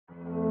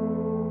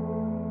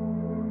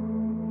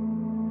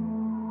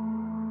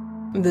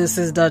This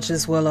is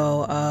Duchess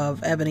Willow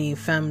of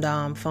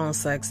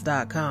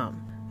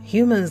EbonyFemdomPhonesex.com.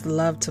 Humans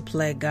love to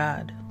play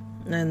God,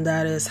 and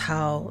that is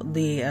how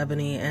the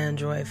Ebony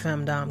Android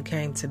Femdom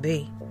came to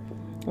be.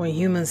 When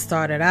humans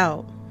started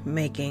out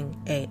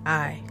making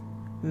AI,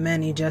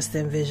 many just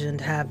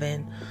envisioned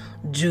having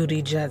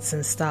Judy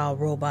Jetson-style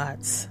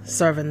robots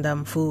serving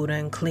them food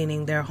and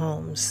cleaning their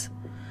homes.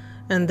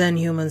 And then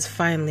humans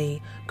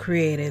finally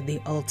created the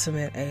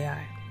ultimate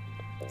AI.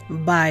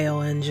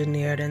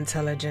 Bioengineered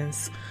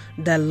intelligence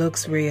that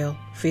looks real,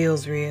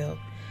 feels real,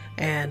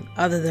 and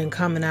other than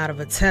coming out of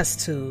a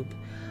test tube,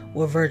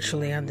 were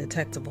virtually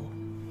undetectable.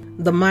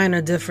 The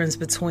minor difference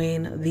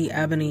between the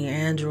Ebony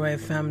Android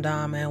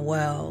Femdom and,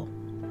 well,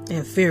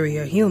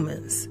 inferior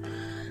humans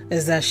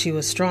is that she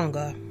was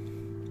stronger,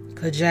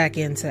 could jack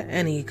into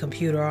any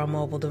computer or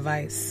mobile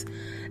device,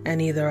 and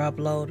either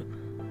upload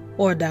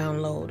or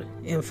download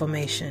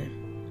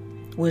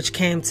information, which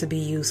came to be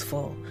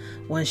useful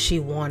when she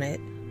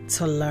wanted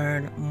to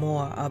learn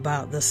more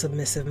about the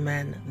submissive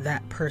men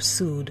that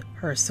pursued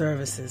her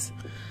services.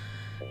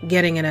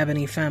 Getting an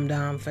Ebony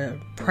Femdom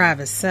for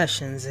private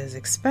sessions is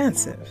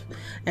expensive,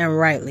 and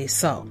rightly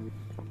so.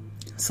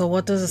 So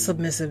what does a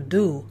submissive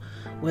do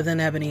with an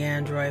Ebony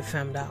Android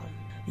Femdom?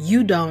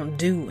 You don't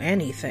do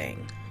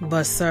anything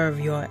but serve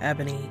your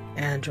Ebony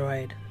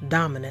Android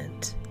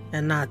dominant,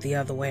 and not the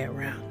other way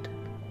around.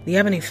 The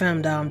Ebony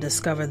Femdom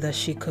discovered that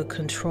she could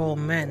control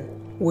men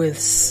with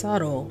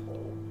subtle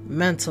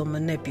mental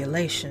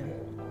manipulation.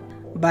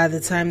 By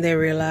the time they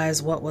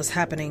realized what was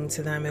happening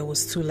to them, it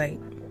was too late.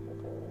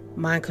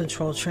 Mind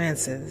control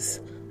trances,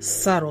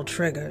 subtle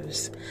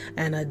triggers,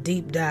 and a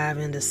deep dive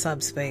into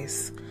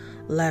subspace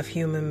left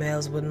human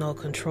males with no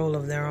control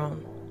of their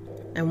own.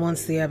 And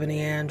once the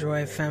Ebony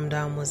Android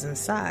Femdom was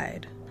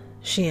inside,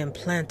 she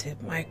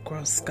implanted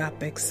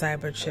microscopic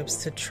cyber chips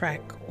to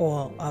track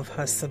all of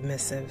her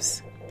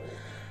submissives.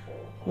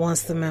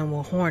 Once the men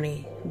were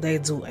horny,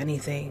 they'd do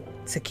anything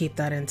to keep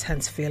that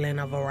intense feeling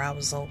of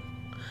arousal.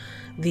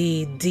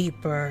 The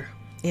deeper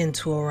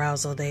into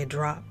arousal they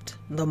dropped,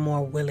 the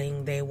more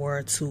willing they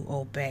were to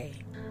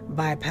obey.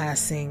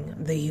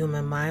 Bypassing the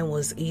human mind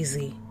was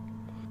easy.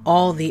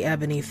 All the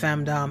Ebony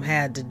Femdom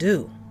had to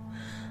do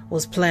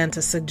was plant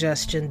a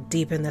suggestion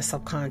deep in the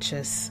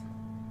subconscious.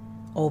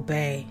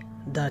 Obey,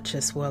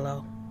 Duchess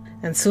Willow.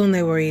 And soon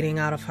they were eating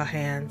out of her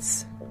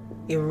hands.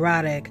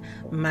 Erotic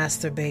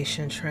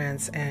masturbation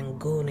trance and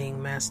gooning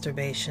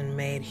masturbation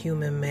made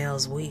human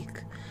males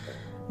weak.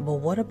 But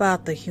what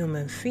about the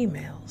human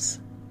females?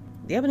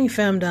 The Ebony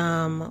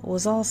Femdom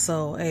was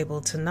also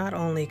able to not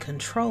only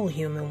control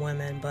human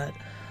women, but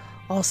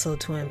also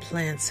to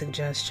implant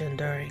suggestion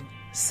during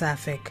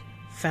Sapphic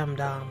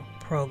Femdom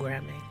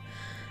programming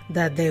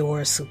that they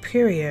were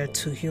superior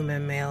to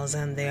human males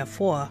and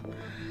therefore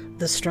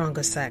the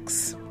stronger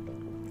sex.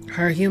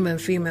 Her human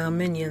female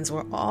minions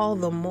were all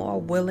the more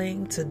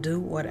willing to do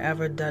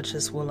whatever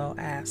Duchess Willow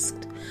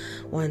asked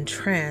when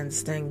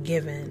tranced and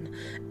given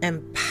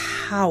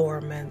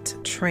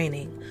empowerment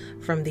training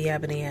from the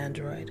Ebony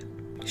Android.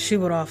 She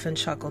would often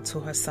chuckle to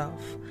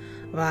herself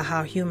about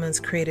how humans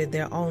created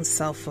their own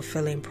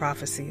self-fulfilling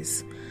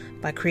prophecies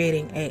by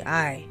creating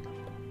AI,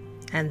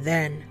 and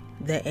then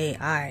the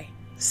AI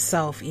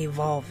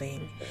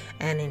self-evolving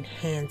and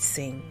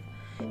enhancing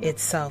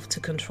itself to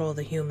control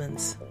the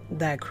humans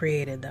that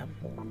created them.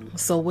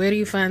 So where do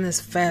you find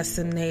this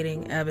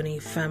fascinating Ebony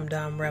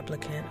Femdom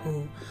replicant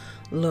who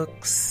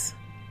looks,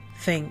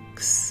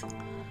 thinks,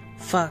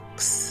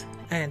 fucks,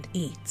 and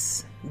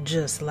eats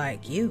just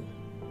like you?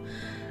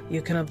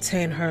 You can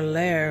obtain her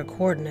lair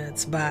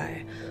coordinates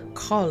by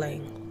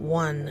calling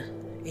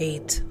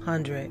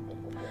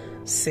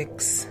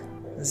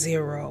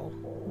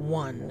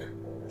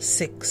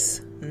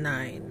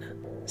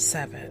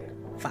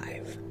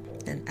 1-800-601-6975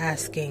 and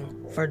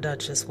asking for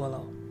Duchess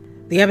Willow.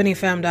 The Ebony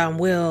Femdom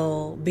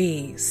will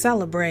be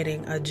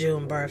celebrating a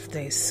June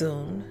birthday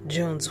soon,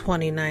 June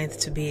 29th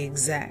to be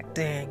exact,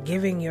 and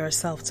giving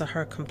yourself to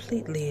her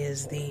completely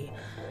is the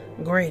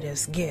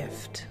greatest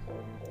gift,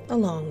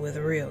 along with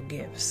real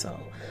gifts. So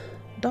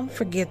don't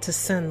forget to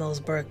send those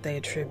birthday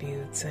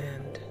tributes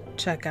and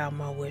check out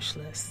my wish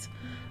list.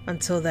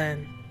 Until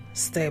then,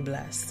 stay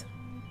blessed.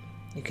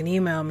 You can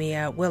email me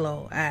at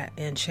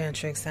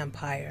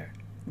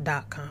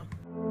willow@enchantrixempire.com.